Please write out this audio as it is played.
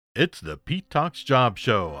It's the Pete Talks Job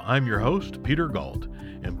Show. I'm your host, Peter Galt.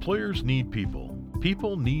 Employers need people.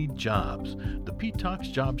 People need jobs. The Pete Talks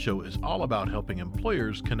Job Show is all about helping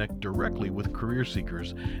employers connect directly with career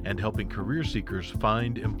seekers and helping career seekers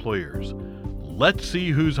find employers. Let's see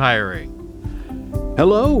who's hiring.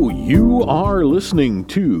 Hello, you are listening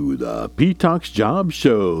to the Pete Talks Job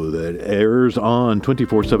Show that airs on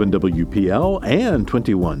 24/7 WPL and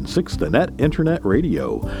 21/6 The Net Internet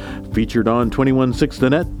Radio. Featured on 21/6 The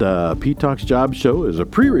Net, the Pete Talks Job Show is a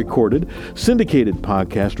pre-recorded, syndicated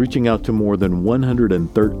podcast reaching out to more than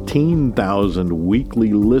 113,000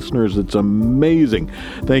 weekly listeners. It's amazing.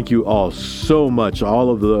 Thank you all so much.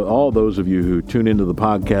 All those of you who tune into the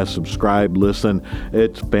podcast, subscribe, listen.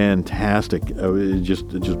 It's fantastic. It just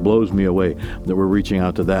blows me away that we're reaching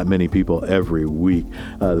out to that many people every week.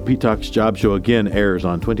 The Pete Talks Job Show again airs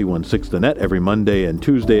on 21/6 The Net every Monday and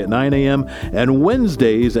Tuesday at 9 a.m. and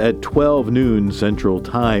Wednesdays at 12 noon Central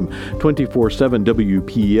Time. 24/7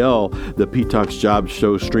 WPL, the Pete Talks Job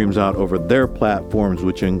Show streams out over their platforms,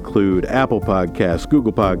 which include Apple Podcasts,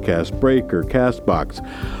 Google Podcasts, Breaker, CastBox,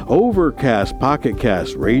 Overcast, Pocket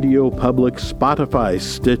Cast, Radio Public, Spotify,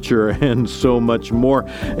 Stitcher, and so much more,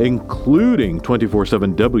 including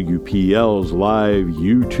 24/7 WPL's live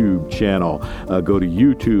YouTube channel. Go to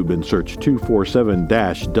YouTube and search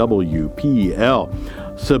 247-WPL.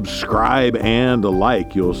 Subscribe and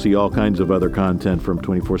like. You'll see all kinds of other content from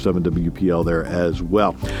 24/7 WPL there as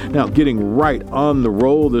well. Now, getting right on the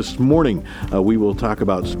roll this morning, we will talk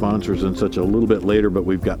about sponsors and such a little bit later, but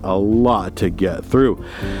we've got a lot to get through.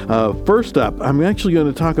 First up, I'm actually going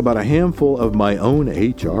to talk about a handful of my own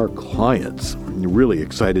HR clients. I'm really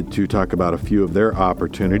excited to talk about a few of their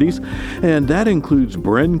opportunities, and that includes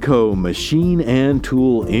Brenco Machine and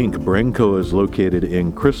Tool Inc. Brenco is located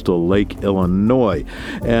in Crystal Lake, Illinois,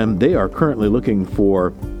 and they are currently looking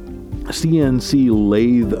for CNC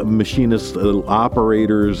lathe machinists,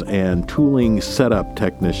 operators, and tooling setup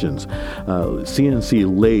technicians. CNC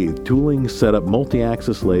lathe, tooling setup,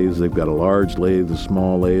 multi-axis lathes. They've got a large lathe, a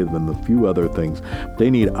small lathe, and a few other things. They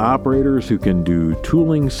need operators who can do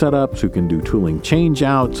tooling setups, who can do tooling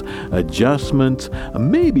change-outs, adjustments.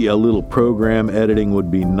 Maybe a little program editing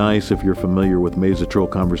would be nice if you're familiar with Mazatrol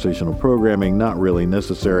conversational programming. Not really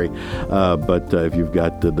necessary, but if you've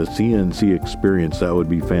got the CNC experience, that would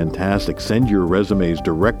be fantastic. Send your resumes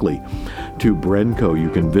directly to Brenco. You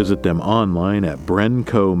can visit them online at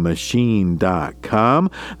brencomachine.com.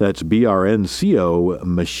 That's BRNCO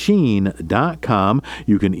machine.com.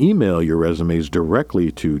 You can email your resumes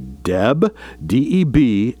directly to Deb,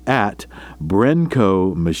 D-E-B, at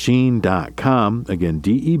brencomachine.com. Again,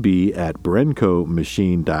 D-E-B at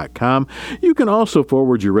brencomachine.com. You can also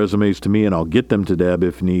forward your resumes to me, and I'll get them to Deb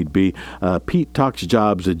if need be.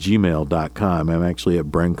 PeteTalksJobs@gmail.com. I'm actually at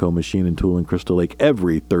Brenco Machine and Tool in Crystal Lake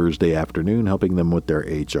every Thursday afternoon, helping them with their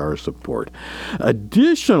HR support.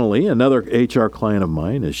 Additionally, another HR client of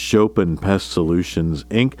mine is Chopin Pest Solutions,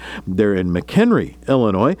 Inc. They're in McHenry,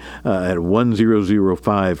 Illinois, at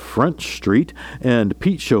 1005 Front Street, and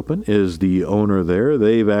Pete Chopin is the owner there.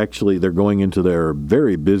 They're going into their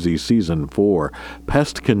very busy season for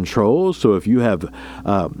pest control, so if you have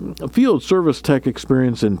field service tech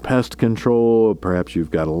experience in pest control, perhaps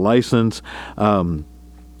you've got a license,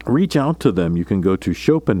 reach out to them. You can go to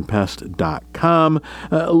chopinpest.com.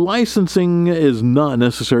 Licensing is not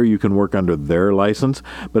necessary. You can work under their license,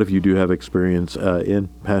 but if you do have experience in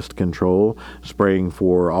pest control, spraying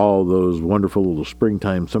for all those wonderful little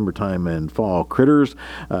springtime, summertime, and fall critters,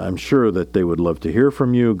 I'm sure that they would love to hear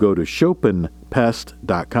from you. Go to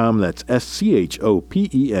chopinpest.com. That's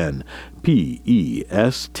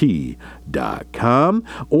SCHOPENPEST.com,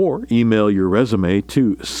 or email your resume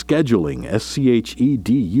to scheduling,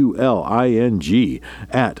 SCHEDULING,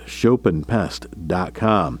 at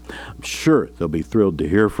chopinpest.com. I'm sure they'll be thrilled to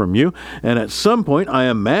hear from you, and at some point, I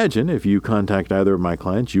imagine, if you contact either of my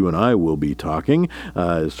clients, you and I will be talking,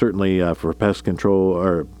 certainly for pest control,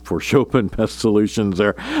 or for Chopin Pest Solutions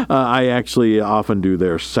there. I actually often do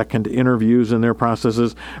their second interviews in their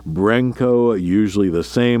processes. Brenco, usually the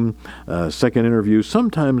same. Second interview,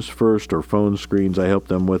 sometimes first or phone screens I help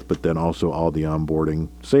them with, but then also all the onboarding,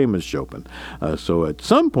 same as Chopin. So at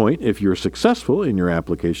some point, if you're successful in your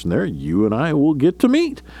application there, you and I will get to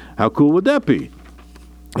meet. How cool would that be?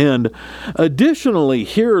 And additionally,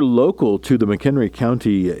 here local to the McHenry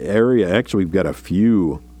County area, actually we've got a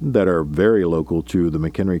few that are very local to the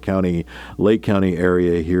McHenry County, Lake County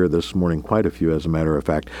area here this morning. Quite a few, as a matter of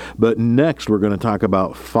fact. But next, we're going to talk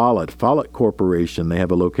about Follett. Follett Corporation. They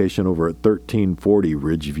have a location over at 1340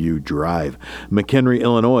 Ridgeview Drive, McHenry,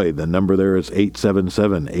 Illinois. The number there is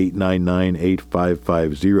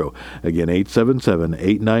 877-899-8550. Again,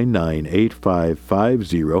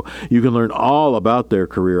 877-899-8550. You can learn all about their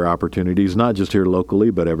career opportunities, not just here locally,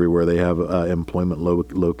 but everywhere they have employment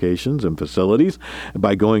locations and facilities,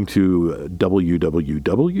 by going to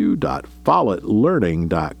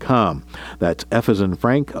www.follettlearning.com. That's F as in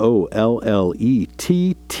Frank, OLLETT,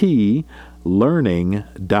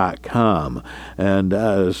 learning.com. And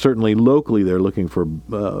certainly locally, they're looking for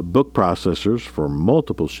book processors for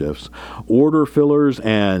multiple shifts, order fillers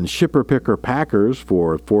and shipper picker packers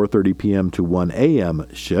for 4:30 p.m. to 1 a.m.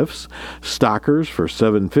 shifts, stockers for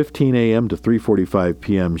 7:15 a.m. to 3:45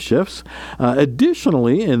 p.m. shifts.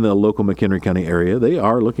 Additionally, in the local McHenry County area, they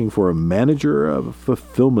are looking for a manager of a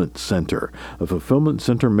fulfillment center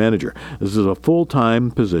manager. This is a full-time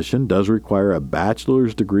position, does require a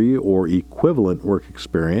bachelor's degree or equivalent work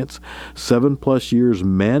experience, 7+ years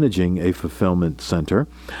managing a fulfillment center.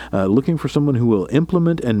 Looking for someone who will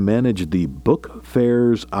implement and manage the book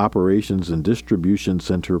fairs, operations, and distribution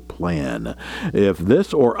center plan. If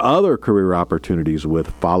this or other career opportunities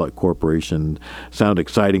with Follett Corporation sound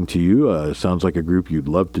exciting to you, sounds like a group you'd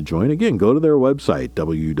love to join, again, go to their website,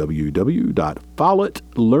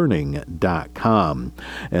 www.follettlearning.com.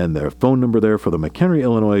 And their phone number there for the McHenry,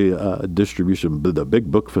 Illinois distribution, the big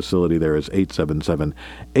book facility there is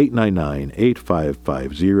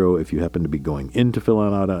 877-899-8550. If you happen to be going in to fill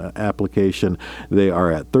out an application, they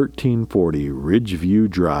are at 1340 Ridgeview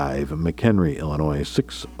Drive, McHenry, Illinois,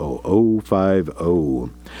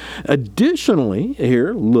 60050. Additionally,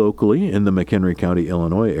 here locally in the McHenry County,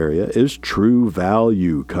 Illinois area is True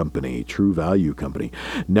Value Company.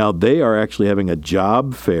 Now, they are actually having a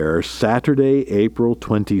job fair Saturday, April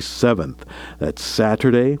 27th. That's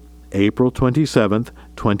Saturday, April 27th,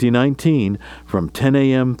 2019, from 10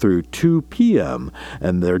 a.m. through 2 p.m.,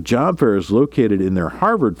 and their job fair is located in their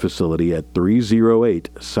Harvard facility at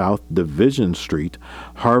 308 South Division Street,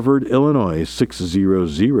 Harvard, Illinois,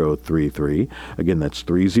 60033. Again, that's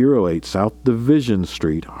 308 South Division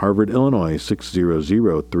Street, Harvard, Illinois,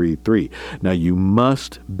 60033. Now, you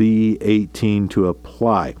must be 18 to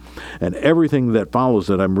apply, and everything that follows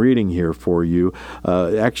that I'm reading here for you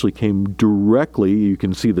actually came directly. You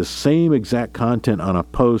can see the same exact content on a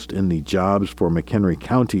post in the Jobs for McHenry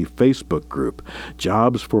County Facebook group.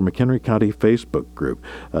 Jobs for McHenry County Facebook group.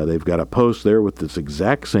 They've got a post there with this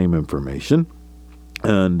exact same information.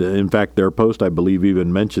 And in fact, their post, I believe,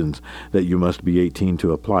 even mentions that you must be 18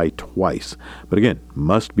 to apply twice. But again,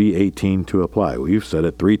 must be 18 to apply. We've said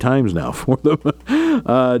it 3 times now for them.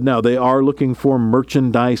 Now, they are looking for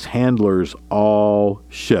merchandise handlers, all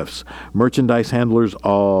shifts. Merchandise handlers,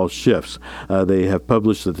 all shifts. They have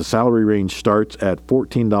published that the salary range starts at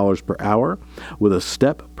 $14 per hour with a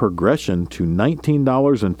step progression to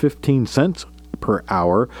 $19.15 per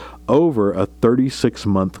hour over a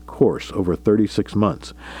 36-month course, over 36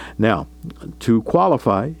 months. Now, to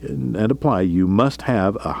qualify and apply, you must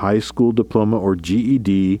have a high school diploma or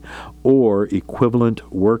GED or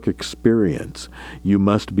equivalent work experience. You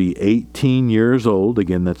must be 18 years old.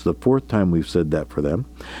 Again, that's the 4th time we've said that for them.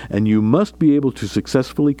 And you must be able to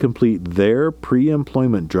successfully complete their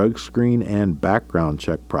pre-employment drug screen and background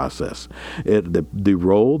check process. The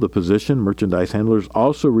role, the position, merchandise handlers,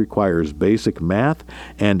 also requires basic math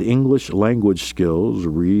and English language skills,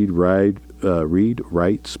 read, write,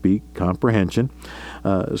 speak, comprehension.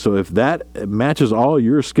 So if that matches all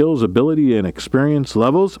your skills, ability, and experience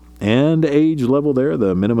levels and age level there,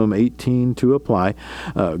 the minimum 18 to apply,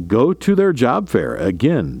 go to their job fair.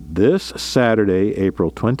 Again, this Saturday,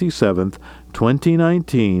 April 27th,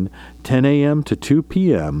 2019, 10 a.m. to 2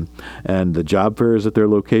 p.m., and the job fair is at their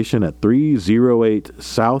location at 308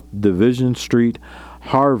 South Division Street,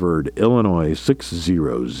 Harvard, Illinois,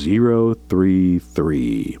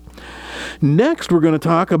 60033. Next, we're going to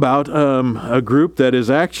talk about a group that is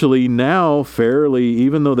actually now fairly,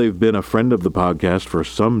 even though they've been a friend of the podcast for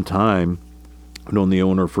some time, I've known the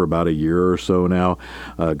owner for about a year or so now.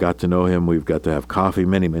 Got to know him. We've got to have coffee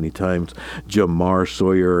many, many times. Jamar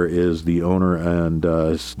Sawyer is the owner and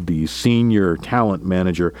the senior talent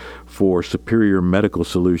manager for Superior Medical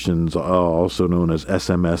Solutions, also known as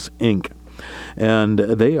SMS Inc. And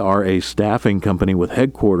they are a staffing company with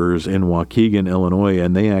headquarters in Waukegan, Illinois,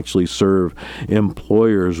 and they actually serve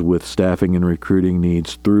employers with staffing and recruiting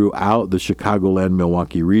needs throughout the Chicagoland,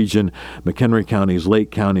 Milwaukee region, McHenry counties,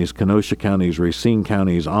 Lake counties, Kenosha counties, Racine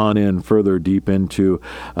counties, on in further deep into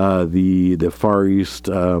the far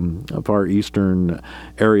eastern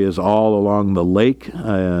areas all along the lake.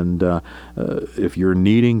 And if you're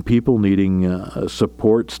needing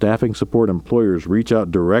support, staffing support, employers, reach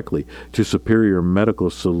out directly to Superior Medical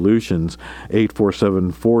Solutions,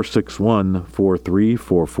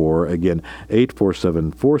 847-461-4344. Again,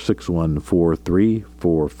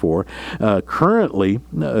 847-461-4344. Currently,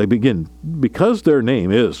 again, because their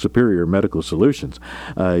name is Superior Medical Solutions,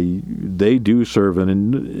 they do serve,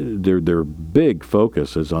 and their big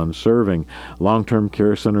focus is on serving long-term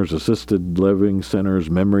care centers, assisted living centers,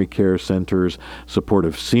 memory care centers,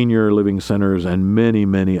 supportive senior living centers, and many,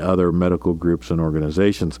 many other medical groups and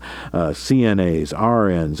organizations. CNAs,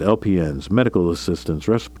 RNs, LPNs, medical assistants,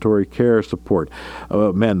 respiratory care support.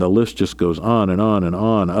 Man, the list just goes on and on and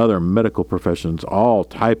on. Other medical professions, all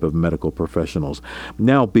type of medical professionals.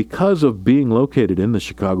 Now, because of being located in the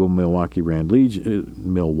Chicago-Milwaukee land,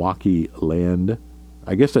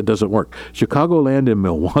 I guess that doesn't work. Chicagoland and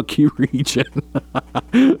Milwaukee region.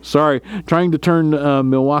 Sorry, trying to turn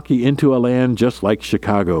Milwaukee into a land just like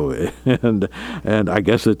Chicago, and I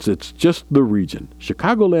guess it's just the region,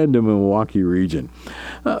 Chicagoland and Milwaukee region.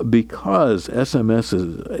 Because SMS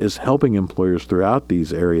is helping employers throughout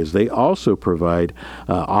these areas, they also provide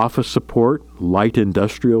office support, light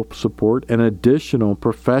industrial support, and additional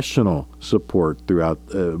professional support throughout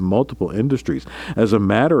multiple industries. As a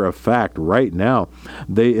matter of fact, right now,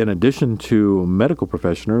 they, in addition to medical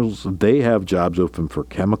professionals, they have jobs open for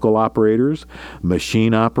chemical operators,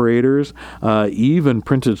 machine operators, even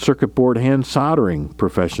printed circuit board hand soldering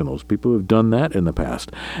professionals, people who have done that in the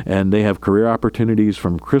past. And they have career opportunities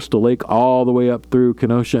from Crystal Lake all the way up through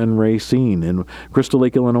Kenosha and Racine, and Crystal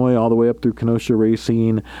Lake, Illinois, all the way up through Kenosha,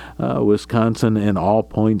 Racine, Wisconsin, and all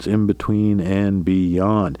points in between and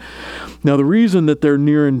beyond. Now, the reason that they're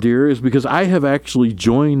near and dear is because I have actually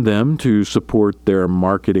joined them to support their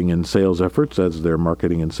marketing and sales efforts as their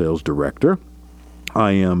marketing and sales director.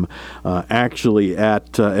 I am actually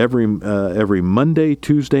at every Monday,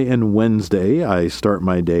 Tuesday, and Wednesday. I start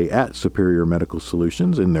my day at Superior Medical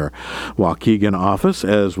Solutions in their Waukegan office,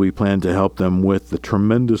 as we plan to help them with the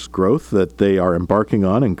tremendous growth that they are embarking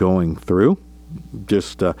on and going through.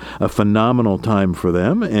 Just a phenomenal time for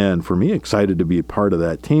them, and for me, excited to be a part of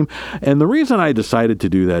that team. And the reason I decided to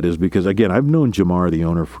do that is because, again, I've known Jamar, the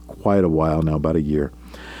owner, for quite a while now, about a year.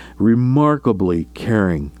 Remarkably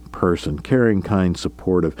caring person, caring, kind,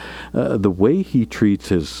 supportive. The way he treats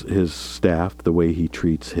his staff, the way he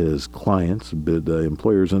treats his clients, the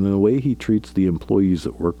employers, and the way he treats the employees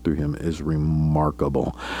that work through him is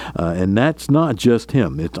remarkable. And that's not just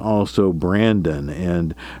him. It's also Brandon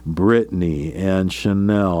and Brittany and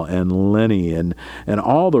Chanel and Lenny and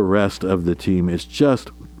all the rest of the team. It's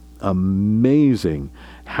just amazing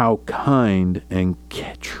how kind and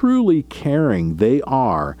truly caring they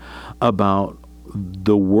are about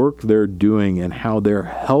the work they're doing and how they're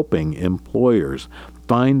helping employers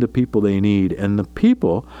find the people they need, and the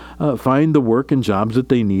people find the work and jobs that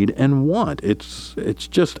they need and want. It's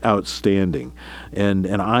just outstanding, and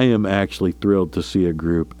I am actually thrilled to see a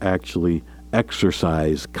group actually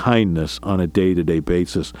exercise kindness on a day-to-day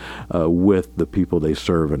basis with the people they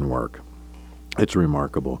serve and work. It's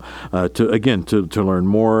remarkable. To learn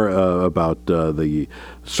more about the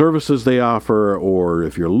services they offer, or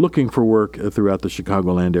if you're looking for work throughout the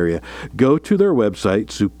Chicagoland area, go to their website,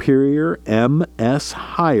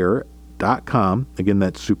 SuperiorMSHire.com. Again,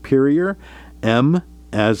 that's Superior, M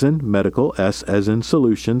as in medical, S as in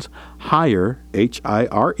solutions, hire,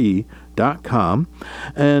 HIRE.com,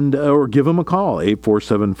 and or give them a call,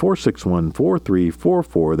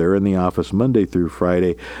 847-461-4344. They're in the office Monday through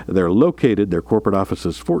Friday. They're located, their corporate office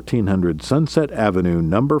is 1400 Sunset Avenue,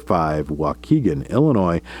 number 5, Waukegan,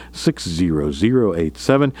 Illinois,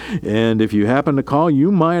 60087. And if you happen to call,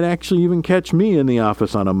 you might actually even catch me in the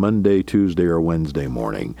office on a Monday, Tuesday, or Wednesday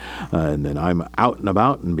morning. And then I'm out and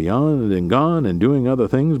about and beyond and gone and doing other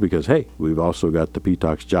things because, hey, we've also got the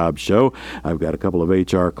P-Talks Job Show. I've got a couple of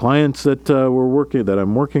HR clients that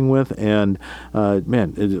I'm working with, and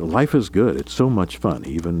life is good. It's so much fun,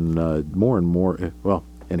 even more and more. Well,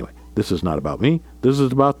 anyway, this is not about me. This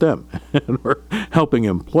is about them. And we're helping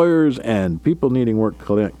employers and people needing work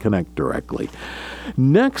connect directly.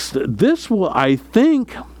 Next, this will, I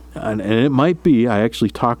think, and it might be, I actually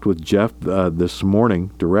talked with Jeff this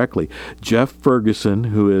morning directly. Jeff Ferguson,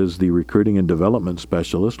 who is the recruiting and development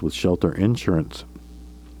specialist with Shelter Insurance.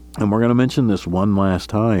 And we're going to mention this one last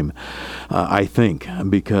time, I think,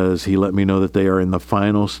 because he let me know that they are in the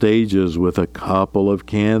final stages with a couple of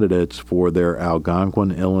candidates for their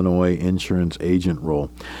Algonquin, Illinois insurance agent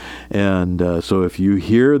role. And so if you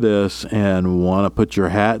hear this and want to put your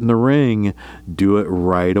hat in the ring, do it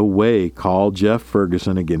right away. Call Jeff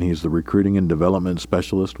Ferguson. Again, he's the recruiting and development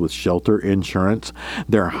specialist with Shelter Insurance.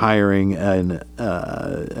 They're hiring an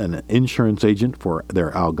insurance agent for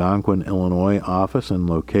their Algonquin, Illinois office and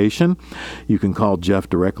location. You can call Jeff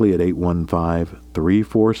directly at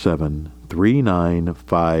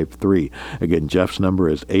 815-347-3953. Again, Jeff's number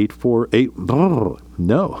is 848.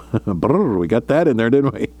 No, we got that in there,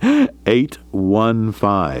 didn't we?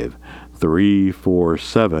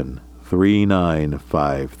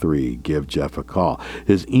 815-347-3953. Give Jeff a call.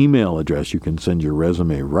 His email address, you can send your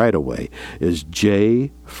resume right away, is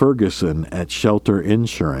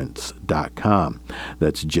jferguson@shelterinsurance.com.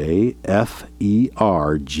 That's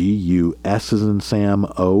JFERGUS as in Sam,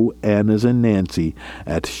 ON as in Nancy,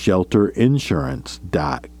 at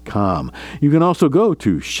shelterinsurance.com. You can also go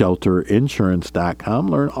to shelterinsurance.com,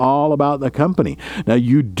 learn all about the company. Now,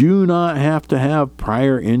 you do not have to have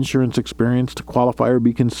prior insurance experience to qualify or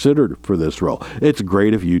be considered for this role. It's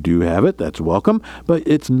great if you do have it, that's welcome, but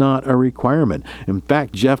it's not a requirement. In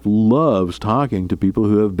fact, Jeff loves talking to people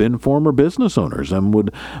who have been former business owners and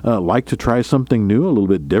would like to try something new, a little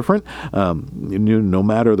bit different, no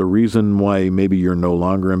matter the reason why maybe you're no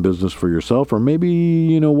longer in business for yourself, or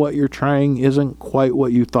maybe, what you're trying isn't quite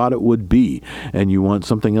what you thought it would be, and you want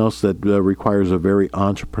something else that requires a very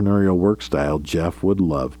entrepreneurial work style. Jeff would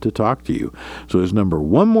love to talk to you. So his number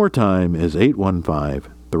one more time is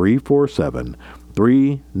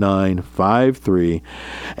 815-347-3953.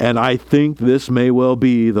 And I think this may well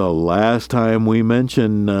be the last time we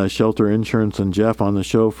mention Shelter Insurance and Jeff on the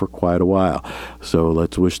show for quite a while. So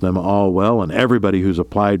let's wish them all well, and everybody who's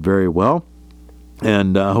applied very well,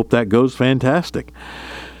 and I hope that goes fantastic.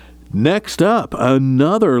 Next up,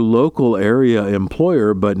 another local area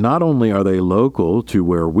employer, but not only are they local to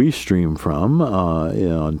where we stream from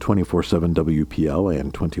on 24/7 WPL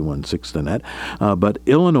and 21/6 The Net, but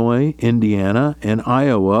Illinois, Indiana, and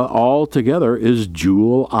Iowa all together is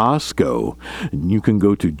Jewel Osco. You can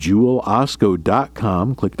go to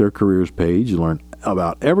jewelosco.com, click their careers page, learn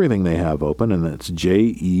about everything they have open, and that's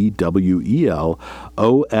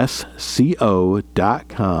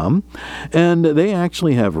JEWELOSCO.com. And they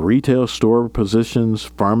actually have retail store positions,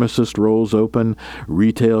 pharmacist roles open,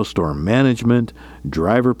 retail store management,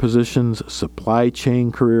 driver positions, supply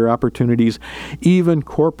chain career opportunities, even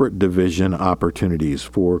corporate division opportunities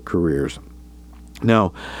for careers.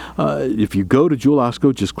 Now, if you go to Jewel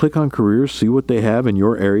Osco, just click on careers, see what they have in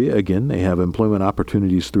your area. Again, they have employment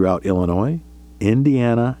opportunities throughout Illinois,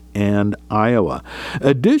 Indiana, and Iowa.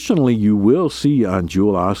 Additionally, you will see on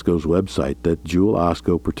Jewel Osco's website that Jewel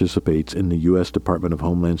Osco participates in the U.S. Department of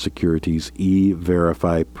Homeland Security's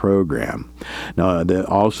E-Verify program. Now,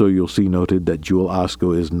 also you'll see noted that Jewel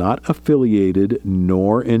Osco is not affiliated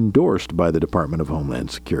nor endorsed by the Department of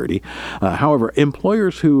Homeland Security. However,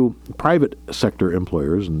 private sector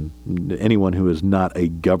employers, and anyone who is not a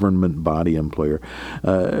government body employer,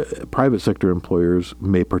 private sector employers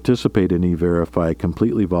may participate in E-Verify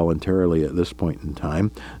completely voluntarily at this point in time.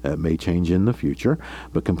 That may change in the future,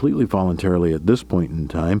 but completely voluntarily at this point in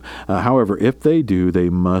time. However, if they do, they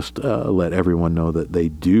must let everyone know that they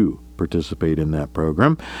do participate in that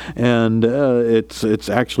program, and it's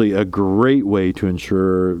actually a great way to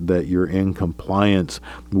ensure that you're in compliance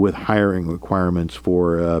with hiring requirements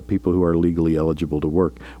for people who are legally eligible to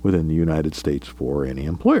work within the United States for any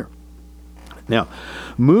employer. Now,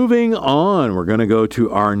 moving on, we're going to go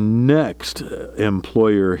to our next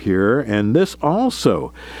employer here, and this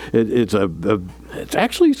also, it's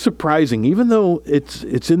actually surprising, even though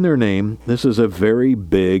it's in their name. This is a very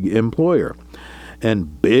big employer,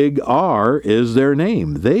 and Big R is their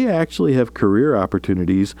name. They actually have career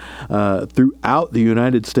opportunities throughout the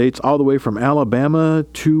United States, all the way from Alabama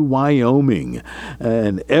to Wyoming,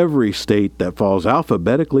 and every state that falls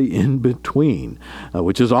alphabetically in between,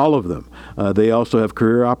 which is all of them. They also have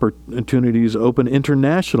career opportunities open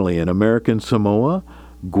internationally in American Samoa,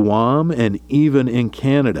 Guam, and even in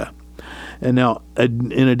Canada. And now,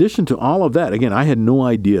 in addition to all of that, again, I had no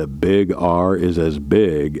idea Big R is as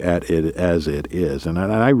big at it as it is. And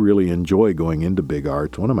I really enjoy going into Big R.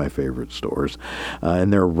 It's one of my favorite stores.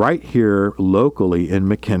 And they're right here locally in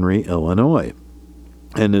McHenry, Illinois.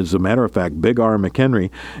 And as a matter of fact, Big R McHenry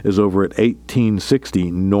is over at 1860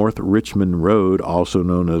 North Richmond Road, also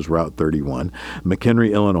known as Route 31,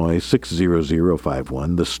 McHenry, Illinois,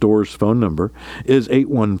 60051. The store's phone number is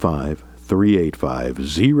 815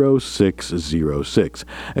 815-385-0606.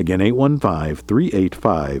 Again,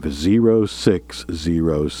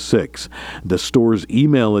 815-385-0606. The store's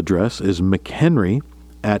email address is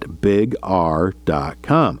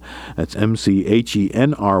mchenry@bigr.com. That's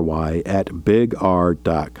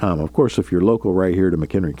MCHENRY@bigr.com. Of course, if you're local right here to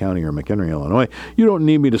McHenry County or McHenry, Illinois, you don't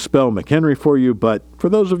need me to spell McHenry for you, but for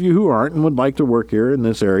those of you who aren't and would like to work here in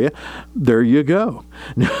this area, there you go.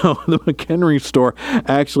 Now, the McHenry store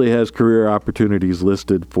actually has career opportunities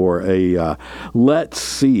listed for an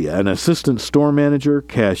assistant store manager,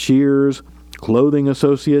 cashiers, clothing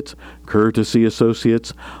associates, courtesy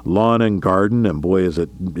associates, lawn and garden, and boy, is it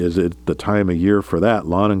the time of year for that,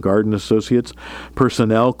 lawn and garden associates,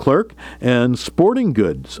 personnel clerk, and sporting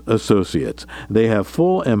goods associates. They have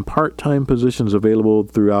full and part-time positions available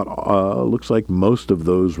throughout, looks like most of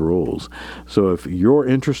those roles. So if you're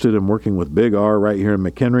interested in working with Big R right here in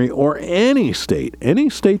McHenry, or any state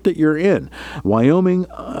that you're in, Wyoming,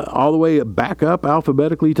 all the way back up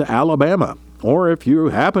alphabetically to Alabama, or if you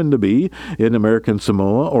happen to be in American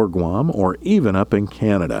Samoa or Guam or even up in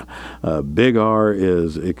Canada, Big R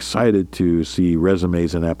is excited to see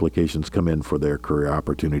resumes and applications come in for their career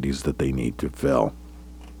opportunities that they need to fill.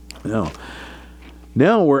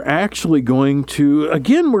 Now we're actually going to,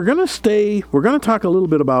 again, we're going to talk a little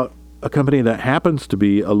bit about a company that happens to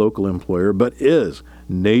be a local employer but is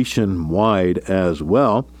nationwide as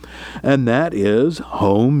well, and that is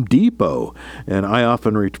Home Depot. And I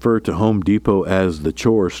often refer to Home Depot as the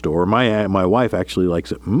chore store. My wife actually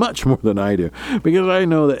likes it much more than I do, because I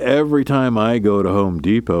know that every time I go to Home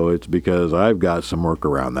Depot, it's because I've got some work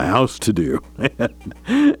around the house to do.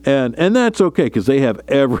 and that's okay, because they have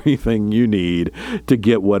everything you need to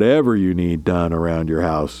get whatever you need done around your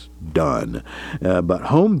house done. But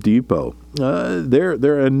Home Depot,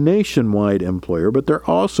 they're a nationwide employer, but they're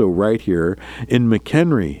also right here in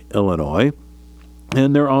McHenry, Illinois.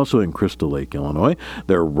 And they're also in Crystal Lake, Illinois.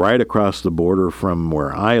 They're right across the border from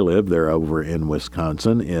where I live. They're over in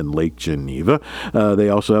Wisconsin, in Lake Geneva. They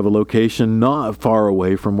also have a location not far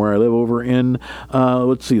away from where I live, over in,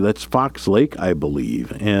 that's Fox Lake, I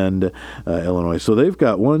believe, and Illinois. So they've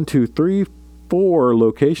got 4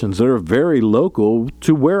 locations that are very local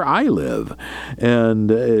to where I live, and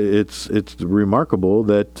it's remarkable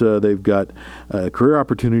that they've got career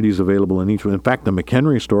opportunities available in each one. In fact, the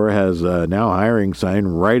McHenry store has now hiring sign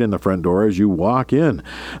right in the front door as you walk in.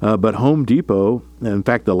 But Home Depot, in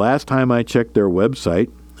fact, the last time I checked their website,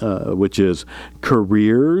 which is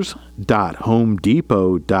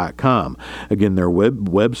careers.homedepot.com. Again, their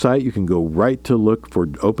website, you can go right to look for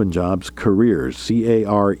open jobs, careers,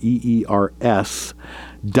 CAREERS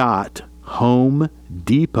 .Home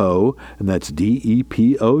Depot, and that's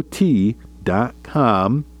DEPOT.com.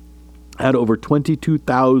 Had over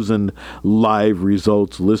 22,000 live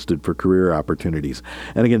results listed for career opportunities.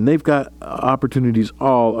 And again, they've got opportunities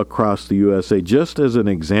all across the USA. Just as an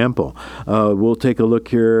example, we'll take a look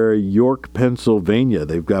here. York, Pennsylvania.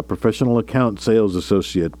 They've got professional account sales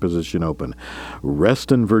associate position open.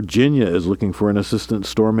 Reston, Virginia is looking for an assistant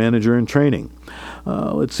store manager in training.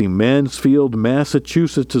 Mansfield,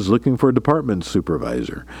 Massachusetts is looking for a department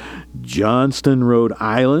supervisor. Johnston, Rhode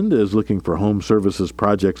Island is looking for home services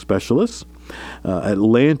project specialists.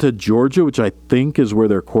 Atlanta, Georgia, which I think is where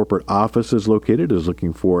their corporate office is located, is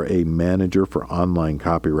looking for a manager for online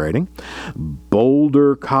copywriting.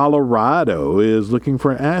 Boulder, Colorado is looking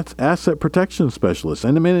for an asset protection specialist.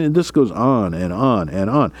 And this goes on and on and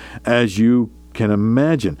on, as you can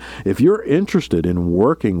imagine. If you're interested in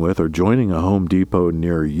working with or joining a Home Depot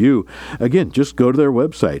near you, again, just go to their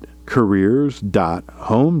website,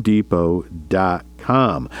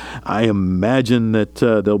 careers.homedepot.com. I imagine that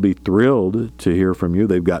they'll be thrilled to hear from you.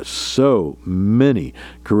 They've got so many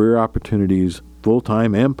career opportunities,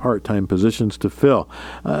 full-time and part-time positions to fill.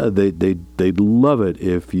 They'd love it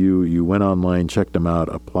if you went online, checked them out,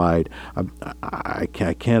 applied. I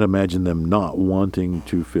can't imagine them not wanting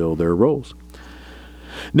to fill their roles.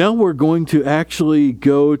 Now we're going to actually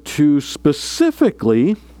go to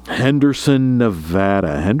specifically Henderson, Nevada.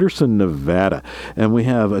 And we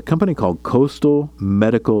have a company called Coastal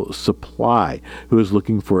Medical Supply, who is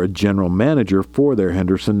looking for a general manager for their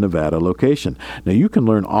Henderson, Nevada location. Now, you can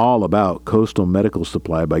learn all about Coastal Medical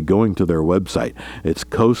Supply by going to their website. It's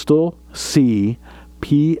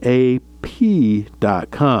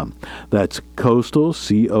coastalcpap.com. That's Coastal,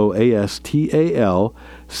 COASTAL,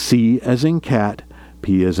 C as in cat,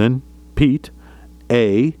 P as in Pete,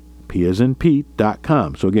 A, P as in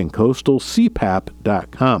Pete.com. So again,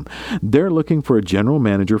 coastalcpap.com. They're looking for a general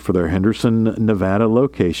manager for their Henderson, Nevada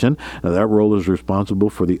location. Now, that role is responsible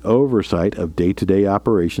for the oversight of day-to-day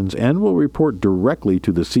operations and will report directly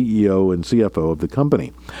to the CEO and CFO of the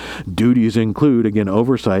company. Duties include, again,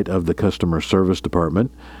 oversight of the customer service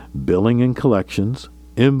department, billing and collections,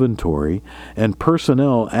 inventory, and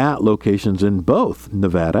personnel at locations in both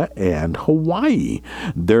Nevada and Hawaii.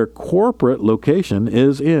 Their corporate location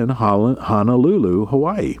is in Honolulu,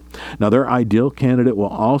 Hawaii. Now, their ideal candidate will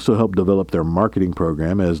also help develop their marketing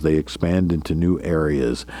program as they expand into new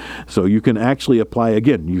areas. So you can actually apply.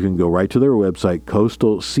 Again, you can go right to their website,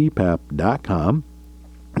 coastalcpap.com.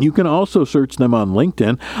 You can also search them on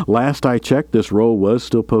LinkedIn. Last I checked, this role was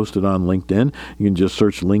still posted on LinkedIn. You can just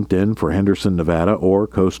search LinkedIn for Henderson, Nevada or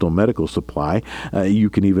Coastal Medical Supply. You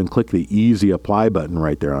can even click the Easy Apply button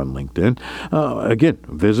right there on LinkedIn. Again,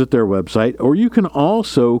 visit their website, or you can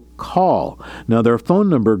also call. Now, their phone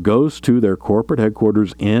number goes to their corporate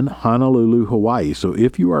headquarters in Honolulu, Hawaii. So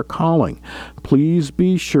if you are calling, please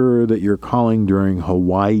be sure that you're calling during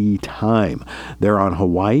Hawaii time. They're on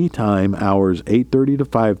Hawaii time, hours 8:30 to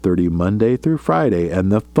 5:30, Monday through Friday,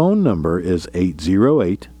 and the phone number is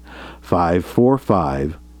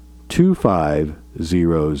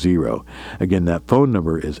 808-545-2500. Again, that phone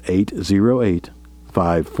number is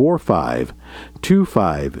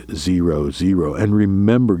 808-545-2500. And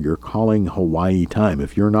remember, you're calling Hawaii time.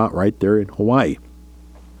 If you're not right there in Hawaii,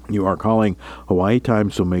 you are calling Hawaii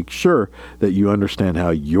time, so make sure that you understand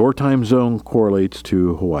how your time zone correlates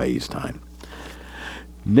to Hawaii's time.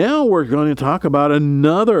 Now we're going to talk about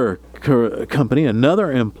another company,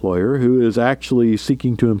 another employer who is actually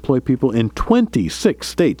seeking to employ people in 26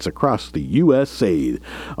 states across the USA,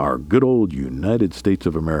 our good old United States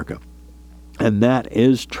of America. And that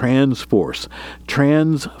is Transforce.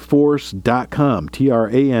 Transforce.com,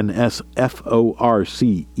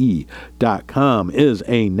 Transforce.com, is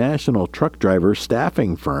a national truck driver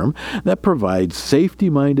staffing firm that provides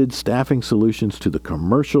safety-minded staffing solutions to the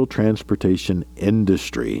commercial transportation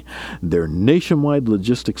industry. Their nationwide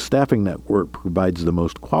logistics staffing network provides the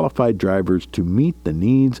most qualified drivers to meet the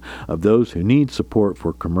needs of those who need support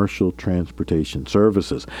for commercial transportation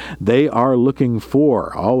services. They are looking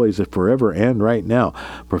for, always and forever and right now,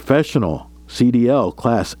 professional CDL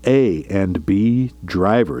Class A and B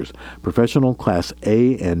drivers. Professional Class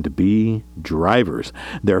A and B drivers.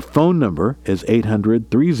 Their phone number is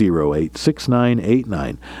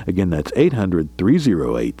 800-308-6989. Again, that's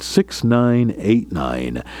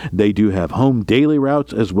 800-308-6989. They do have home daily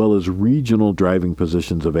routes as well as regional driving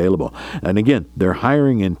positions available. And again, they're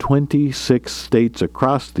hiring in 26 states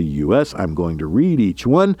across the U.S. I'm going to read each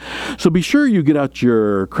one. So be sure you get out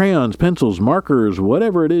your crayons, pencils, markers,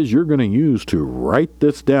 whatever it is you're going to use to write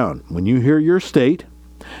this down. When you hear your state,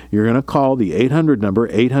 you're going to call the 800 number,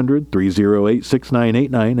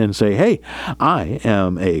 800-308-6989, and say, hey, I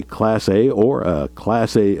am a Class A or a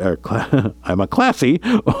Class A, I'm a Classy,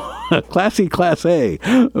 Classy Class A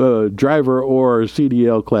driver or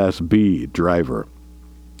CDL Class B driver.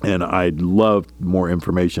 And I'd love more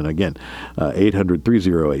information. Again,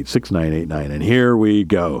 800-308-6989. And here we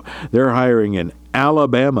go. They're hiring in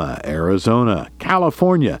Alabama, Arizona,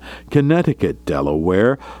 California, Connecticut,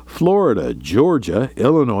 Delaware, Florida, Georgia,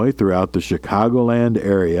 Illinois, throughout the Chicagoland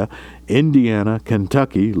area, Indiana,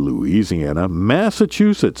 Kentucky, Louisiana,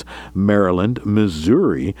 Massachusetts, Maryland,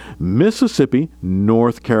 Missouri, Mississippi,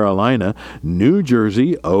 North Carolina, New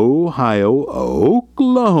Jersey, Ohio,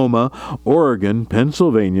 Oklahoma, Oregon,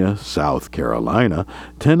 Pennsylvania, South Carolina,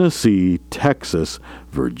 Tennessee, Texas,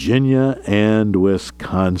 Virginia, and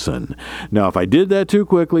Wisconsin. Now, if I did that too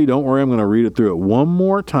quickly, don't worry, I'm going to read it through it one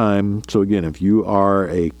more time. So again, if you are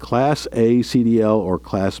a Class A CDL or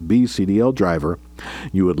Class B CDL driver,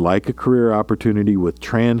 you would like a career opportunity with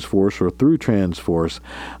Transforce or through Transforce,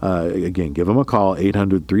 again, give them a call,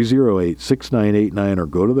 800-308-6989, or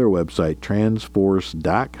go to their website,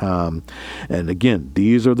 transforce.com. And again,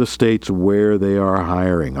 these are the states where they are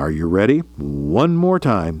hiring. Are you ready? One more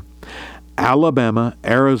time. Alabama,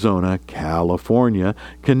 Arizona, California,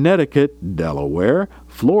 Connecticut, Delaware,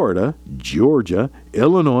 Florida, Georgia,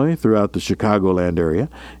 Illinois throughout the Chicagoland area,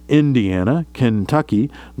 Indiana, Kentucky,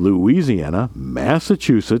 Louisiana,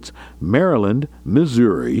 Massachusetts, Maryland,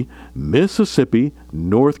 Missouri, Mississippi,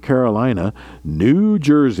 North Carolina, New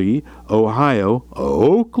Jersey, Ohio,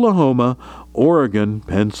 Oklahoma, Oregon,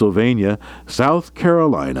 Pennsylvania, South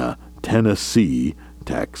Carolina, Tennessee,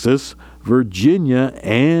 Texas, Virginia,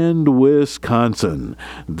 and Wisconsin.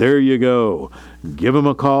 There you go. Give them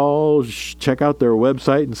a call, check out their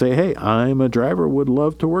website, and say, hey, I'm a driver, would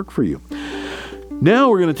love to work for you.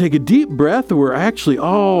 Now we're going to take a deep breath. We're actually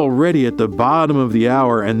already at the bottom of the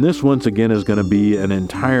hour, and this once again is going to be an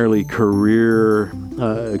entirely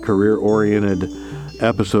career-oriented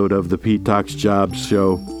episode of the Pete Talks Jobs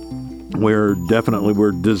Show. We're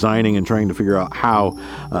designing and trying to figure out how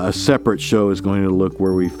a separate show is going to look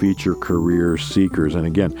where we feature career seekers. And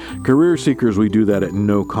again, career seekers, we do that at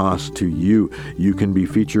no cost to you. You can be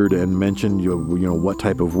featured and mentioned, you know, what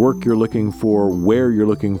type of work you're looking for, where you're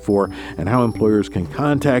looking for, and how employers can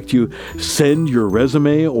contact you. Send your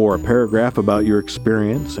resume or a paragraph about your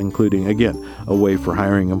experience, including, again, a way for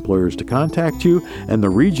hiring employers to contact you and the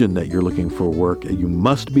region that you're looking for work. You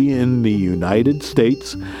must be in the United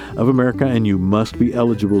States of America, and you must be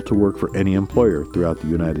eligible to work for any employer throughout the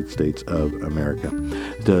United States of America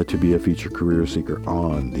to be a featured career seeker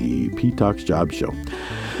on the Pete Talks Jobs Show.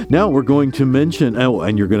 Now we're going to mention,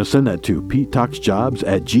 and you're going to send that to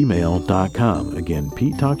PeteTalksJobs@gmail.com. Again,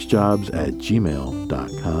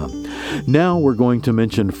 PeteTalksJobs@gmail.com. Now we're going to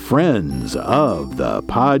mention friends of the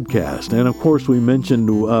podcast. And of course, we mentioned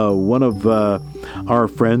one of our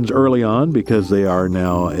friends early on because they are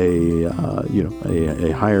now a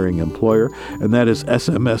hiring employer, and that is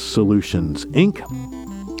SMS Solutions, Inc.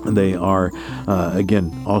 They are,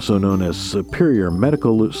 again, also known as Superior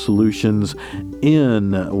Medical Solutions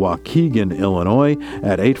in Waukegan, Illinois,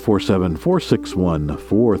 at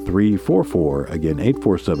 847-461-4344. Again,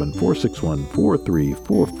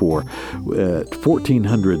 847-461-4344 at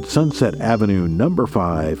 1400 Sunset Avenue, number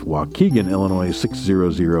 5, Waukegan, Illinois,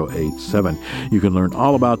 60087. You can learn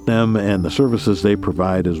all about them and the services they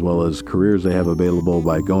provide, as well as careers they have available,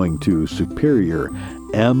 by going to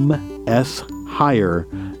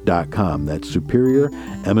SuperiorMSHire.com. That's Superior,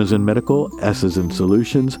 M as in medical, S as in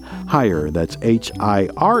solutions, hire, that's HIRE.com.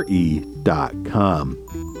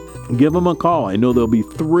 Give them a call. I know they'll be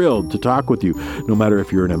thrilled to talk with you, no matter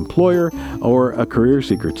if you're an employer or a career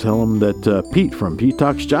seeker. Tell them that Pete from Pete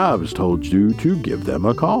Talks Jobs told you to give them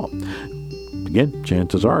a call. Again,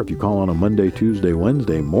 chances are if you call on a Monday, Tuesday,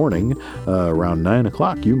 Wednesday morning around 9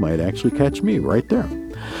 o'clock, you might actually catch me right there.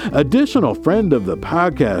 Additional friend of the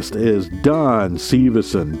podcast is Don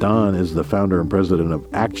Severson. Don is the founder and president of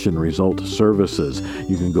Action Result Services.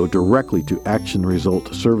 You can go directly to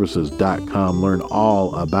actionresultservices.com, learn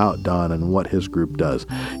all about Don and what his group does.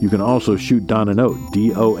 You can also shoot Don a note,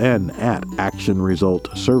 DON, at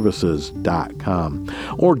actionresultservices.com,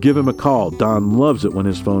 or give him a call. Don loves it when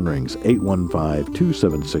his phone rings,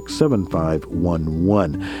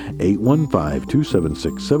 815-276-7511,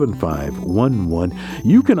 815-276-7511.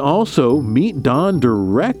 You can also meet Don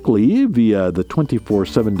directly via the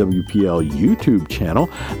 24/7 WPL YouTube channel.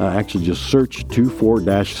 Actually, just search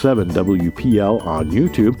 24-7 WPL on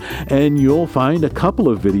YouTube, and you'll find a couple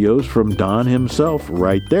of videos from Don himself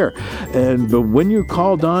right there. But when you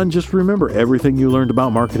call Don, just remember, everything you learned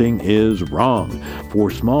about marketing is wrong.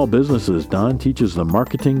 For small businesses, Don teaches the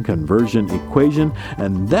marketing conversion equation,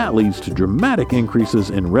 and that leads to dramatic increases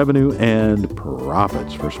in revenue and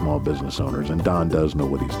profits for small business owners. And Don does know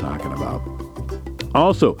what he's talking about.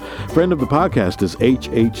 Also, friend of the podcast is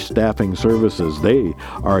HH Staffing Services. They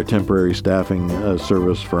are a temporary staffing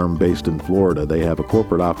service firm based in Florida. They have a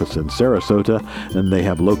corporate office in Sarasota, and they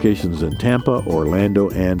have locations in Tampa, Orlando,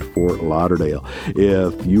 and Fort Lauderdale.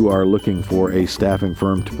 If you are looking for a staffing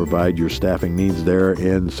firm to provide your staffing needs there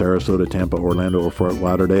in Sarasota, Tampa, Orlando, or Fort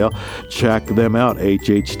Lauderdale, check them out,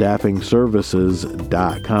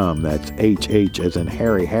 hhstaffingservices.com. That's HH as in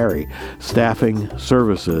Harry,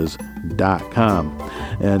 staffingservices.com.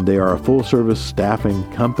 And they are a full-service staffing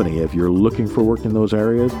company. If you're looking for work in those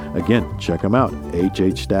areas, again, check them out,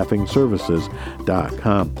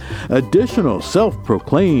 hhstaffingservices.com. Additional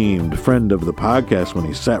self-proclaimed friend of the podcast, when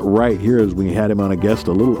he sat right here as we had him on a guest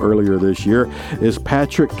a little earlier this year, is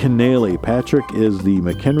Patrick Canale. Patrick is the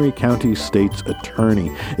McHenry County State's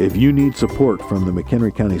Attorney. If you need support from the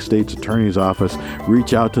McHenry County State's Attorney's Office,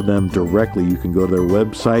 reach out to them directly. You can go to their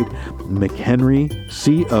website,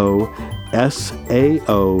 McHenryCO.SAO.com.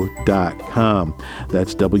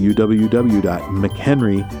 That's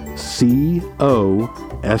www.McHenryCO,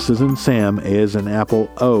 S as in Sam, A as in Apple,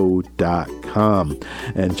 O.com.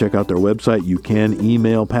 And check out their website. You can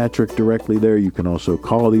email Patrick directly there. You can also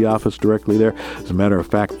call the office directly there. As a matter of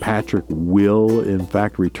fact, Patrick will, in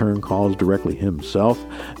fact, return calls directly himself.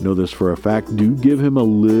 Know this for a fact. Do give him a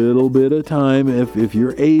little bit of time if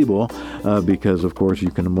you're able, because, of course,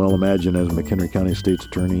 you can well imagine as McHenry County State's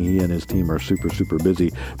Attorney, he and his team are super, super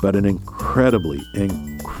busy, but an incredibly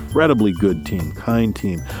good team, kind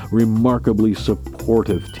team, remarkably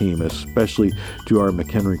supportive team, especially to our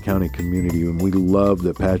McHenry County community. And we love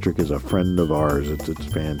that Patrick is a friend of ours. It's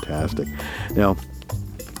fantastic. Now,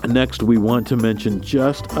 Next, we want to mention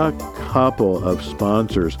just a couple of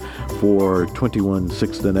sponsors for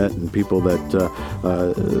 216thenet and people that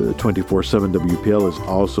 24/7 WPL is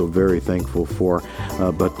also very thankful for.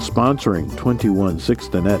 But sponsoring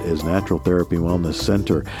 216thenet is Natural Therapy Wellness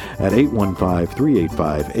Center at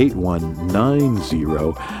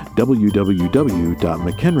 815-385-8190,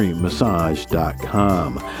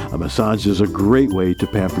 www.mchenrymassage.com. A massage is a great way to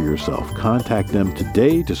pamper yourself. Contact them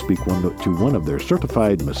today to speak to one of their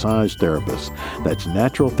certified massage therapists. That's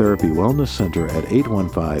Natural Therapy Wellness Center at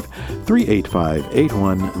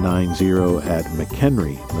 815-385-8190 at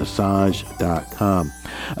mchenrymassage.com.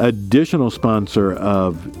 Additional sponsor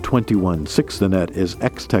of 216thenet is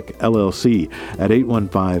X-Tech LLC at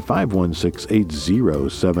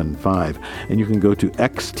 815-516-8075. And you can go to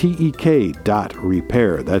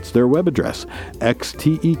xtek.repair. That's their web address,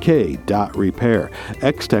 xtek.repair.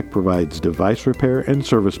 X-Tech provides device repair and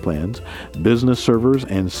service plans, business servers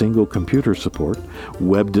and single computer support,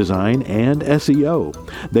 web design, and SEO.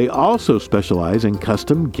 They also specialize in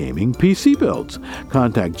custom gaming PC builds.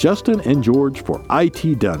 Contact Justin and George for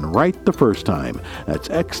IT done right the first time. That's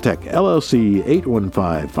X-Tech LLC,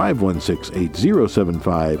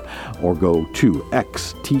 815-516-8075, or go to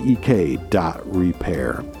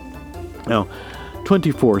xtek.repair. Now,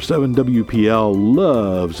 24/7 WPL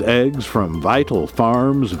loves eggs from Vital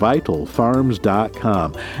Farms,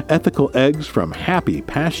 vitalfarms.com. Ethical eggs from happy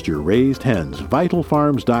pasture-raised hens,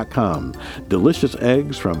 vitalfarms.com. Delicious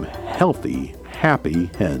eggs from healthy, happy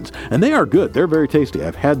hens. And they are good. They're very tasty.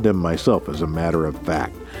 I've had them myself, as a matter of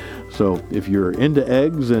fact. So if you're into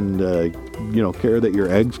eggs and, care that your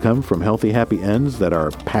eggs come from healthy, happy hens that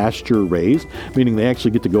are pasture raised, meaning they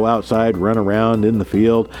actually get to go outside, run around in the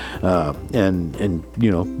field, and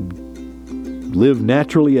live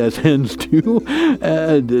naturally as hens do.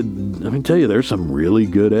 Let me tell you, there's some really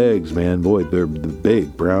good eggs, man. Boy, they're the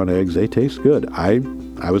big brown eggs. They taste good. I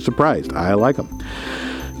was surprised. I like them.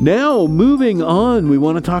 Now, moving on, we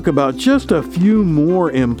want to talk about just a few more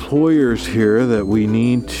employers here that we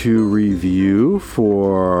need to review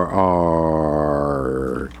for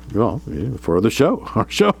for the show, our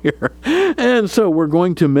show here. And so we're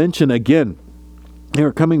going to mention again,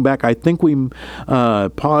 they're coming back. I think we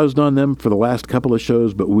paused on them for the last couple of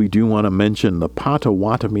shows, but we do want to mention the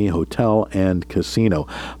Potawatomi Hotel and Casino.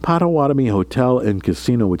 Potawatomi Hotel and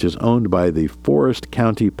Casino, which is owned by the Forest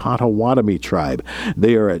County Potawatomi Tribe.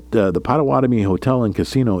 They are at the Potawatomi Hotel and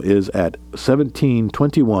Casino is at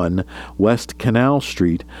 1721 West Canal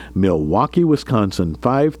Street, Milwaukee, Wisconsin,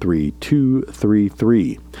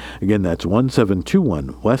 53233. Again, that's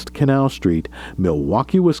 1721 West Canal Street,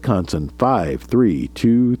 Milwaukee, Wisconsin, 53233.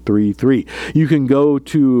 You can go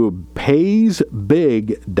to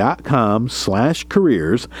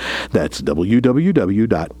paysbig.com/careers. That's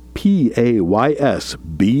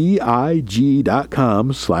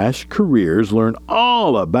www.paysbig.com/careers. Learn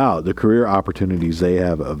all about the career opportunities they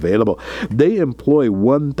have available. They employ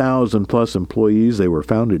 1,000 plus employees. They were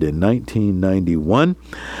founded in 1991.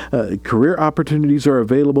 Career opportunities are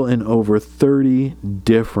available in over 30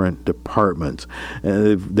 different departments.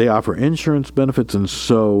 They offer insurance benefits and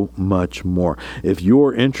so much more. If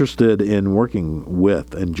you're interested in working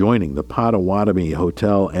with and joining the Potawatomi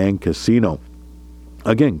Hotel and Casino,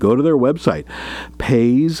 again, go to their website,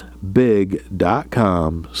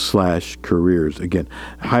 paysbig.com/careers. Again,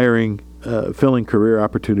 filling career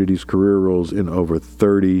opportunities, career roles in over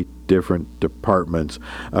 30 different departments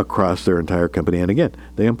across their entire company. And again,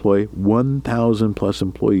 they employ 1,000 plus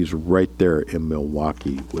employees right there in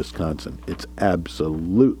Milwaukee, Wisconsin. It's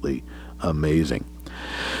absolutely amazing.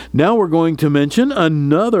 Now we're going to mention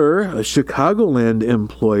another Chicagoland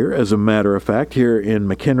employer, as a matter of fact, here in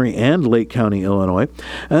McHenry and Lake County, Illinois,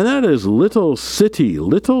 and that is Little City.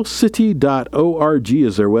 LittleCity.org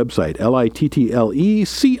is their website.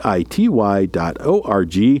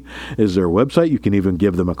 LittleCity.org is their website. You can even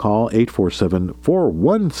give them a call,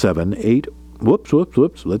 847-417-8. Whoops.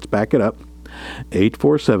 Let's back it up.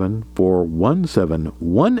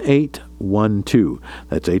 847-417-1812.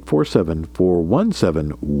 That's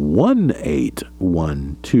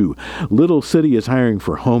 847-417-1812. Little City is hiring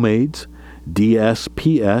for home aides,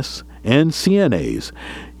 DSPS, and CNAs.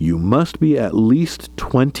 You must be at least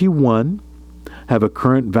 21, have a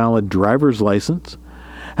current valid driver's license,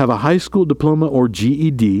 have a high school diploma or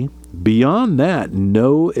GED. Beyond that,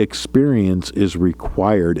 no experience is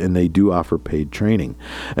required, and they do offer paid training.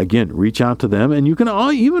 Again, reach out to them, and you can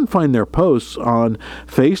even find their posts on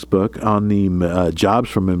Facebook on the Jobs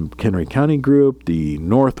from McHenry County group, the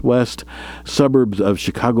Northwest Suburbs of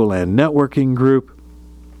Chicagoland Networking group.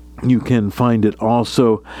 You can find it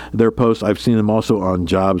also, their posts, I've seen them also on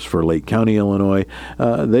Jobs for Lake County, Illinois.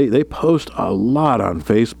 They post a lot on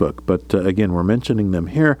Facebook, but again, we're mentioning them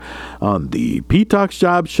here on the Pete Talks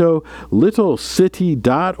Job Show,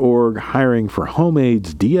 littlecity.org, hiring for home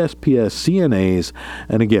aides, DSPS, CNAs,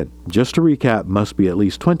 and again, just to recap, must be at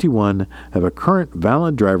least 21, have a current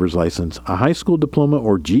valid driver's license, a high school diploma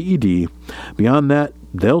or GED. Beyond that,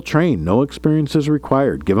 they'll train. No experience is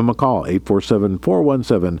required. Give them a call,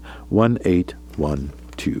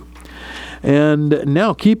 847-417-1812. And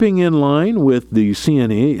now, keeping in line with the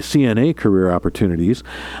CNA career opportunities,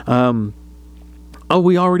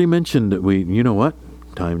 we already mentioned it. You know what?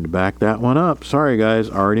 Time to back that one up. Sorry, guys.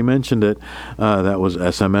 Already mentioned it. That was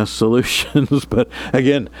SMS Solutions. But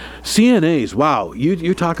again, CNAs, wow.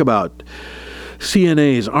 You talk about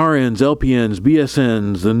CNAs, RNs, LPNs,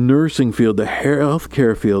 BSNs, the nursing field, the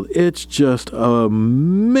healthcare field. It's just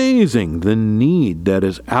amazing the need that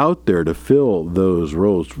is out there to fill those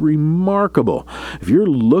roles. Remarkable. If you're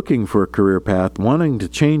looking for a career path, wanting to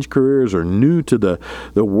change careers, or new to the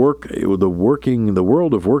world of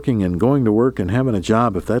working and going to work and having a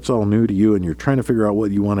job, if that's all new to you and you're trying to figure out what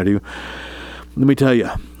you want to do, let me tell you,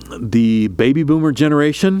 the baby boomer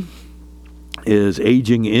generation is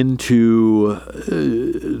aging into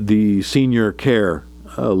the senior care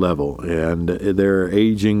level, and they're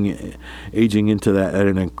aging into that at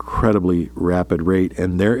an incredibly rapid rate,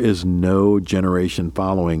 and there is no generation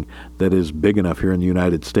following that is big enough here in the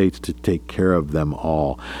United States to take care of them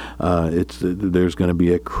all. There's going to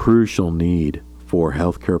be a crucial need for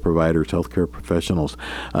healthcare providers, healthcare professionals,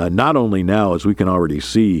 not only now, as we can already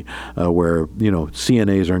see, where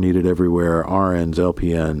CNAs are needed everywhere, RNs,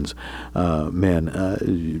 LPNs,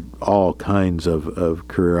 all kinds of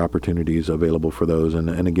career opportunities available for those.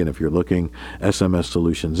 And again, if you're looking, SMS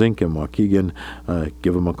Solutions Inc. in Waukegan,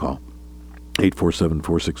 give them a call.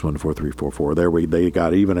 847-461-4344. They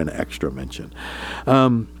got even an extra mention.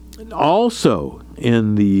 Also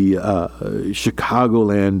in the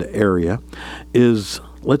Chicagoland area is,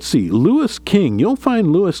 let's see, Lewis King. You'll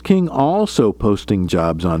find Lewis King also posting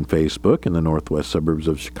jobs on Facebook in the northwest suburbs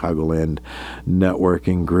of Chicagoland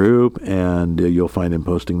networking group, and you'll find him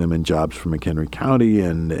posting them in Jobs for McHenry County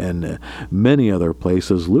and many other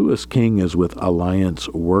places. Lewis King is with Alliance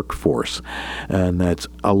Workforce, and that's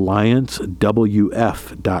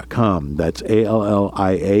alliancewf.com. That's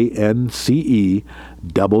ALLIANCEWF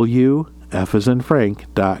as in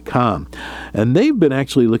Frank.com. And they've been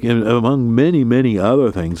actually looking, among many, many other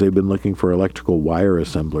things, they've been looking for electrical wire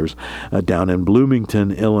assemblers down in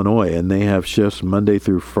Bloomington, Illinois. And they have shifts Monday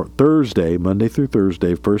through Thursday,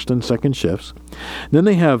 first and second shifts. Then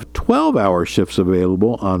they have 12-hour shifts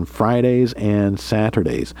available on Fridays and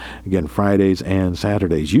Saturdays. Again, Fridays and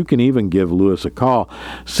Saturdays. You can even give Lewis a call,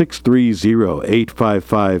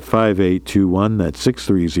 630-855-5821. That's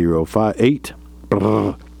 630-58.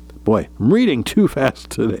 Boy, I'm reading too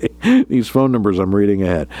fast today. These phone numbers I'm reading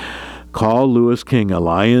ahead. Call Lewis King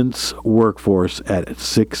Alliance Workforce at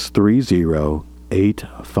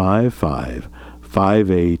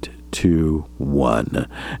 630-855-5821.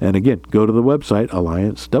 And again, go to the website,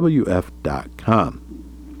 alliancewf.com.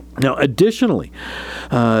 Now, additionally,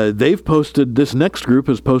 they've posted, this next group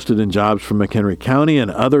is posted in Jobs from McHenry County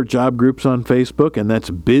and other job groups on Facebook, and that's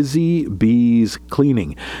Busy Bees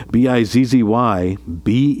Cleaning,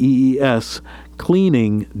 BIZZYBEES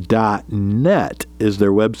cleaning.net is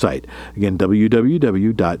their website. Again,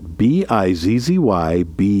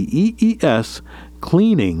 www.BIZZYBEES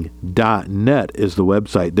cleaning.net is the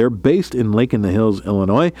website. They're based in Lake in the Hills,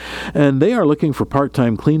 Illinois, and they are looking for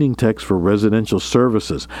part-time cleaning techs for residential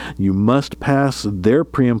services. You must pass their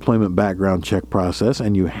pre-employment background check process,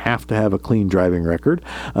 and you have to have a clean driving record.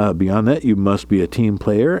 Beyond that, you must be a team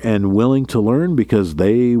player and willing to learn, because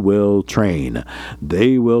they will train.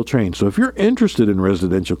 They will train. So if you're interested in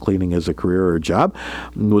residential cleaning as a career or a job,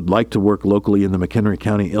 would like to work locally in the McHenry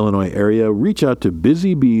County, Illinois area, reach out to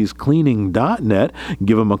busybeescleaning.net.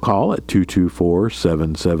 Give them a call at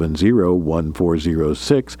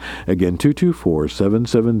 224-770-1406. Again,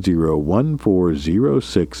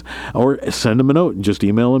 224-770-1406. Or send them a note and just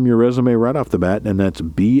email them your resume right off the bat, and that's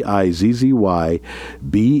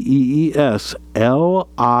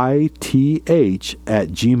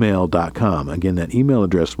BIZZYBEESLITH@gmail.com. Again, that email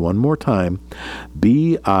address one more time,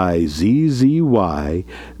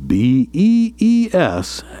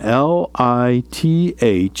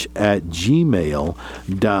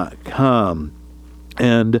 BIZZYBEESLITH@gmail.com.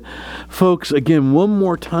 And folks, again, one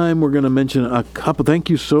more time, we're going to mention a couple. Thank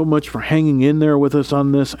you so much for hanging in there with us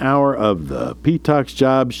on this hour of the Pete Talks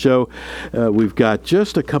Jobs Show. We've got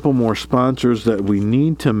just a couple more sponsors that we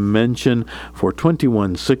need to mention for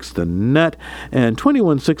 216 The Net. And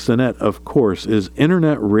 216 The Net, of course, is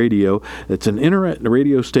internet radio. It's an internet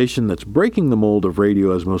radio station that's breaking the mold of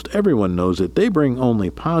radio, as most everyone knows it. They bring only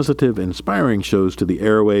positive, inspiring shows to the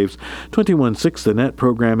airwaves. 216 The Net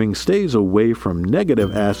programming stays away from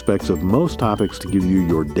negative aspects of most topics to give you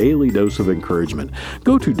your daily dose of encouragement.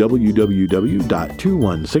 Go to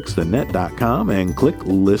www.216thenet.com and click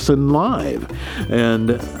Listen Live.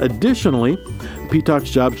 And additionally, Pete Talks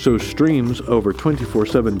Job Show streams over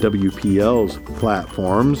 24/7 WPL's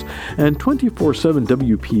platforms, and 24/7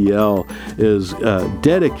 WPL is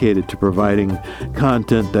dedicated to providing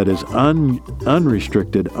content that is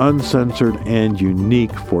unrestricted, uncensored, and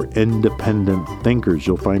unique for independent thinkers.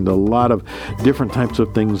 You'll find a lot of different types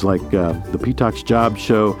of things like the Pete Talks Job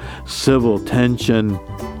Show, Civil Tension,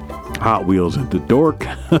 Hot Wheels at the Dork,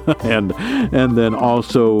 and then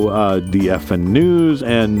also DFN News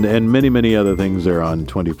and many other things there on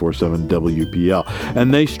 24/7 WPL.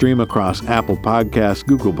 And they stream across Apple Podcasts,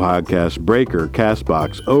 Google Podcasts, Breaker,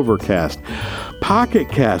 Castbox, Overcast, Pocket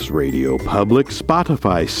Cast Radio, Public,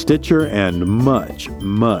 Spotify, Stitcher, and much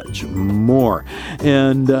more.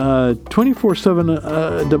 And 24/7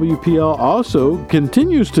 WPL also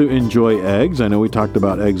continues to enjoy eggs. I know we talked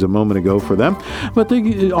about eggs a moment ago for them, but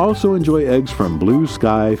they also enjoy eggs from Blue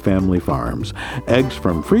Sky Family Farms. Eggs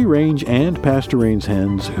from free-range and pasture-raised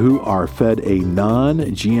hens who are fed a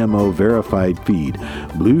non-GMO verified feed.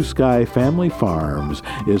 Blue Sky Family Farms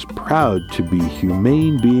is proud to be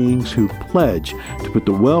humane beings who pledge to put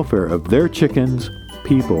the welfare of their chickens,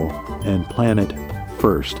 people, and planet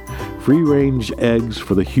first. Free-range eggs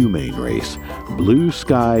for the humane race.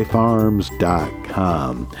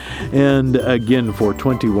 BlueSkyFarms.com. And again, for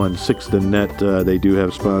 216 The Net, they do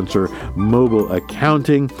have sponsor Mobile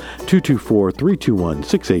Accounting,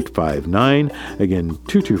 224-321-6859. Again,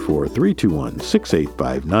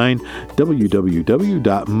 224-321-6859,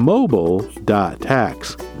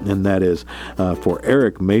 www.mobile.tax. And that is for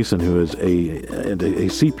Eric Mason, who is a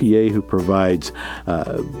CPA who provides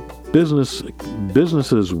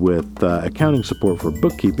businesses with accounting support for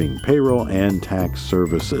bookkeeping, payroll, and tax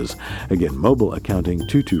services. Again, Mobile Accounting,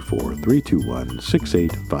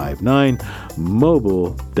 224-321-6859.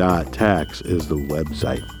 Mobile.tax is the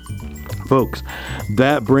website. Folks,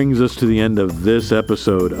 that brings us to the end of this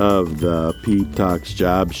episode of the Pete Talks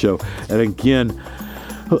Job Show. And again,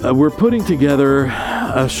 we're putting together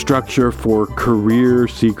a structure for career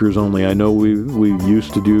seekers only. I know we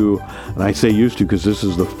used to do, and I say used to because this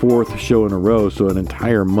is the fourth show in a row, so an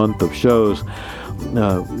entire month of shows,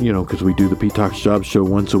 because we do the Pete Talks Job Show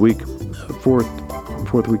once a week, fourth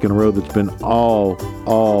week in a row that's been all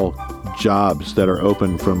jobs that are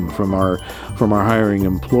open from our hiring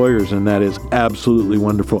employers, and that is absolutely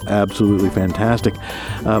wonderful, absolutely fantastic.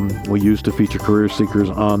 We used to feature career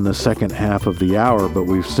seekers on the second half of the hour, but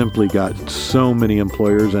we've simply got so many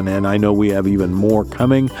employers, and I know we have even more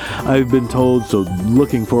coming, I've been told, so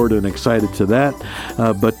looking forward and excited to that.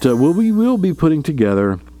 But we will be putting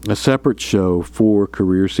together a separate show for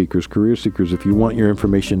career seekers. Career seekers, if you want your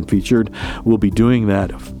information featured, we'll be doing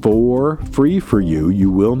that for free for you. You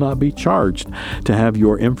will not be charged to have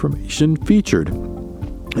your information featured.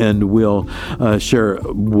 And we'll share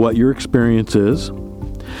what your experience is.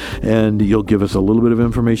 And you'll give us a little bit of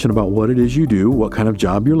information about what it is you do, what kind of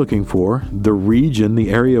job you're looking for, the region, the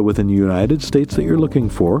area within the United States that you're looking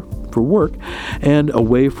for work, and a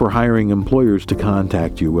way for hiring employers to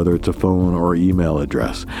contact you, whether it's a phone or email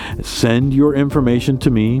address. Send your information to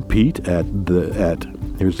me, Pete,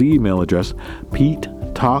 here's the email address,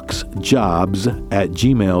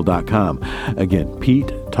 PeteTalksJobs@gmail.com. Again,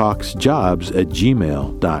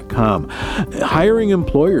 PeteTalksJobs@gmail.com. Hiring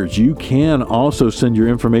employers, you can also send your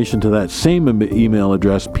information to that same email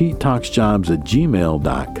address,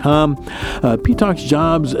 PeteTalksJobs@gmail.com. Pete Talks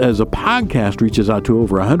Jobs as a podcast reaches out to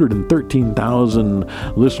over 113,000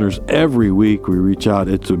 listeners every week. We reach out.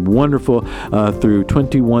 It's wonderful. Through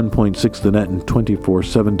 21.6 The Net and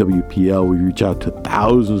 24/7 WPL, we reach out to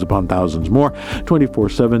thousands upon thousands more.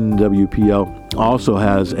 24/7 WPL also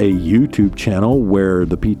has a YouTube channel where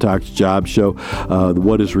the Pete Talks Job Show,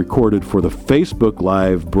 what is recorded for the Facebook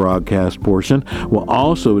Live broadcast portion, will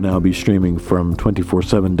also now be streaming from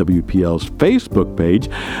 24/7 WPL's Facebook page.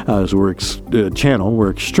 So we're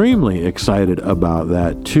extremely excited about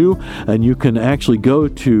that too. And you can actually go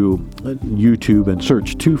to YouTube and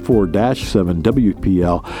search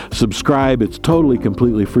 24-7WPL. Subscribe. It's totally,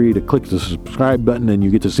 completely free to click the subscribe button, and you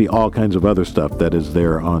get to see all kinds of other stuff that is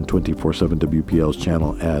there on 24-7WPL's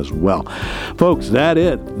channel as well. Folks, that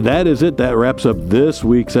is it. That wraps up this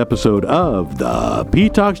week's episode of the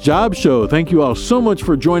Pete Talks Job Show. Thank you all so much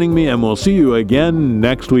for joining me, and we'll see you again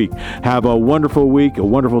next week. Have a wonderful week, a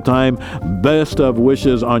wonderful time. Best of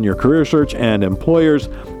wishes on your career search, and employers,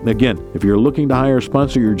 again, if you're looking to hire,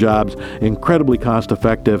 sponsor your jobs, incredibly cost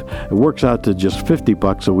effective. It works out to just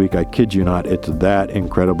 $50 a week. I kid you not. It's that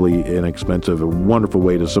incredibly inexpensive. A wonderful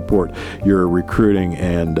way to support your recruiting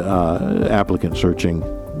and applicant searching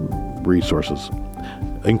resources.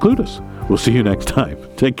 Include us. We'll see you next time.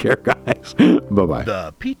 Take care, guys. Bye-bye.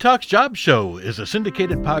 The Pete Talks Job Show is a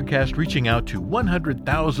syndicated podcast reaching out to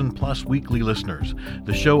 100,000 plus weekly listeners.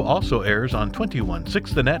 The show also airs on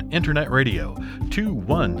 216 The Net Internet Radio,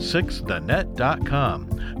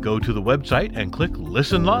 216thenet.com. Go to the website and click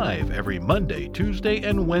Listen Live every Monday, Tuesday,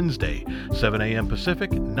 and Wednesday, 7 a.m.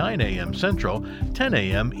 Pacific, 9 a.m. Central, 10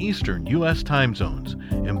 a.m. Eastern U.S. time zones.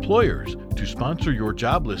 Employers, to sponsor your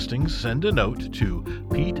job listings, send a note to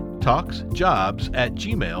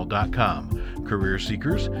PeteTalksJobs@gmail.com. Career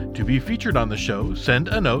seekers, to be featured on the show, send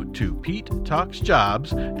a note to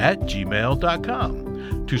PeteTalksJobs@gmail.com.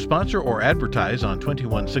 To sponsor or advertise on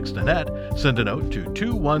 216 The Net, send a note to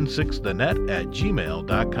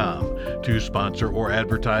 216thenet@gmail.com. To sponsor or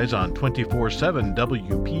advertise on 24/7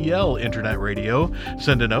 WPL Internet Radio,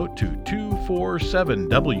 send a note to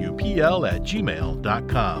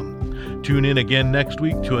 247WPL@gmail.com. Tune in again next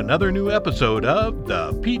week to another new episode of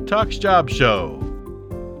the Pete Talks Job Show.